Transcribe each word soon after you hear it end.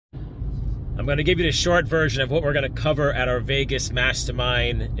I'm going to give you the short version of what we're going to cover at our Vegas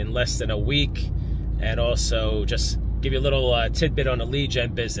Mastermind in less than a week, and also just give you a little tidbit on the lead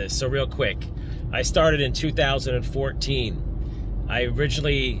gen business. So real quick, I started in 2014. I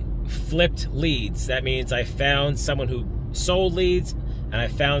originally flipped leads. That means I found someone who sold leads, and I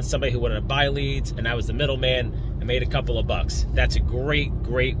found somebody who wanted to buy leads, and I was the middleman and made a couple of bucks. That's a great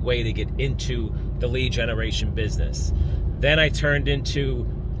way to get into the lead generation business. Then I turned into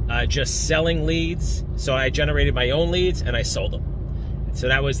just selling leads. So I generated my own leads and I sold them. So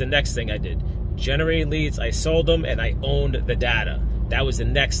that was the next thing I did. Generated leads, I sold them, and I owned the data. That was the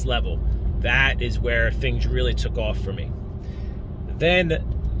next level. That is where things really took off for me.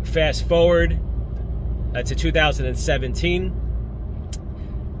 Then fast forward to 2017,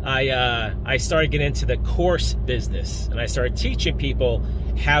 I started getting into the course business, and I started teaching people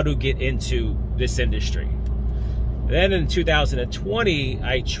how to get into this industry. Then in 2020,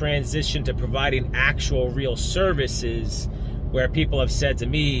 I transitioned to providing actual real services, where people have said to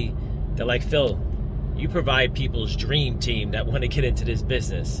me, they're like, Phil, you provide people's dream team that want to get into this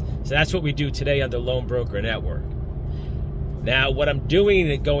business. So that's what we do today under Loan Broker Network. Now, what I'm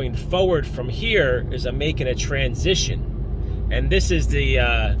doing going forward from here is I'm making a transition. And this is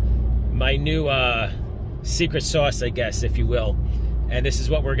the my new secret sauce, I guess, if you will. And this is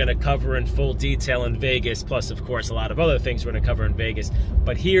what we're going to cover in full detail in Vegas, plus, of course, a lot of other things we're going to cover in Vegas.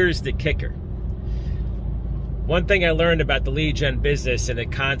 But here's the kicker. One thing I learned about the lead gen business and the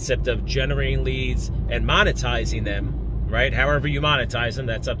concept of generating leads and monetizing them, right? However you monetize them,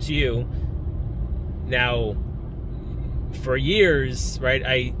 that's up to you. Now, for years, right,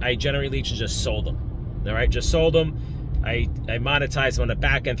 I generated leads and just sold them. All right, just sold them. I monetized them on the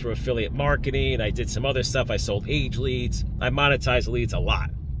back end through affiliate marketing. I did some other stuff. I sold age leads. I monetized leads a lot.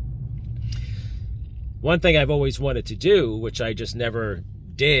 One thing I've always wanted to do, which I just never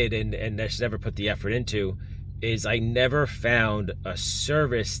did and just never put the effort into, is I never found a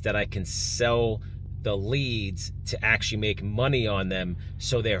service that I can sell the leads to actually make money on them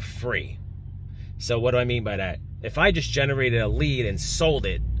so they're free. So what do I mean by that? If I just generated a lead and sold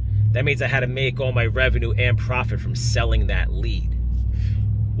it, that means I had to make all my revenue and profit from selling that lead.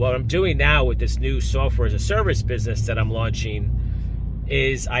 What I'm doing now with this new software as a service business that I'm launching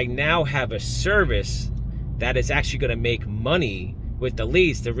is I now have a service that is actually going to make money with the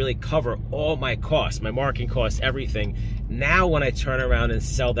leads to really cover all my costs, my marketing costs, everything. Now when I turn around and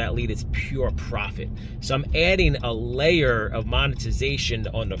sell that lead, it's pure profit. So I'm adding a layer of monetization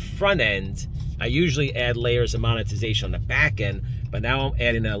on the front end. I usually add layers of monetization on the back end, but now I'm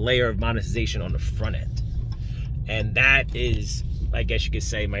adding a layer of monetization on the front end. And that is, I guess you could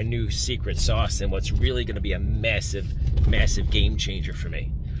say, my new secret sauce and what's really gonna be a massive game changer for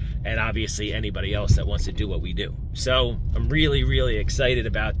me. And obviously anybody else that wants to do what we do. So I'm really excited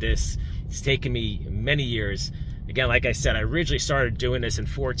about this. It's taken me many years. Again, like I said, I originally started doing this in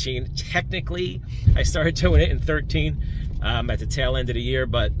 14. Technically, I started doing it in 13 at the tail end of the year,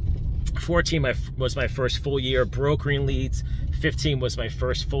 but 14 was my first full year brokering leads. 15 was my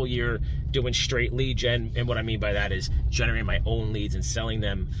first full year doing straight lead gen. And what I mean by that is generating my own leads and selling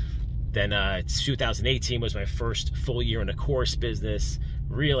them. Then 2018 was my first full year in the course business.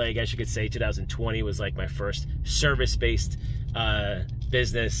 Really, I guess you could say 2020 was like my first service-based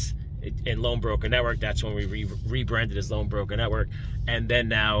business in Loan Broker Network. That's when we rebranded as Loan Broker Network. And then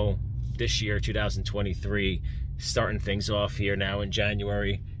now, this year, 2023, starting things off here now in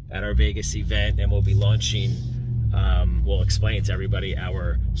January at our Vegas event, and we'll be launching, we'll explain to everybody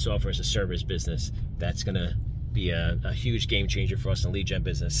our software as a service business. That's gonna be a huge game changer for us in the lead gen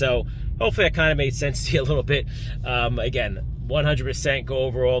business. So hopefully that kind of made sense to you a little bit. Again, 100% go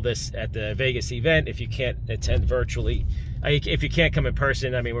over all this at the Vegas event. If you can't attend virtually, if you can't come in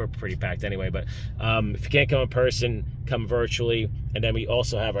person, I mean, we're pretty packed anyway, but if you can't come in person, come virtually. And then we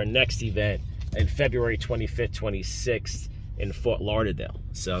also have our next event in February 25th, 26th in Fort Lauderdale.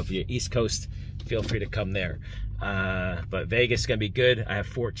 So if you're East Coast, feel free to come there. But Vegas is gonna be good. I have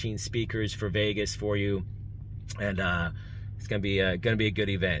 14 speakers for Vegas for you. And it's gonna be a good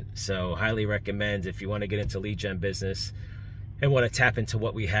event. So highly recommend, if you want to get into lead gen business and want to tap into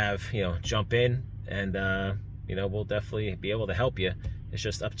what we have, you know, jump in, and you know, we'll definitely be able to help you. It's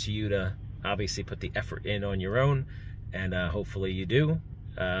just up to you to obviously put the effort in on your own, and hopefully you do.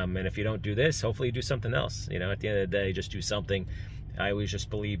 And if you don't do this, hopefully you do something else. You know, at the end of the day, just do something. I always just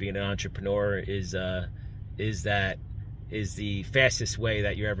believe being an entrepreneur is the fastest way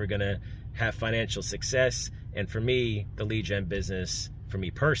that you're ever gonna have financial success. And for me, the lead gen business, for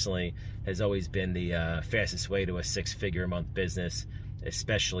me personally, has always been the fastest way to a 6-figure a month business,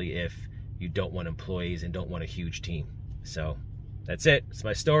 especially if you don't want employees and don't want a huge team. So that's it. It's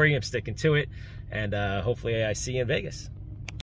my story. I'm sticking to it. And hopefully I see you in Vegas.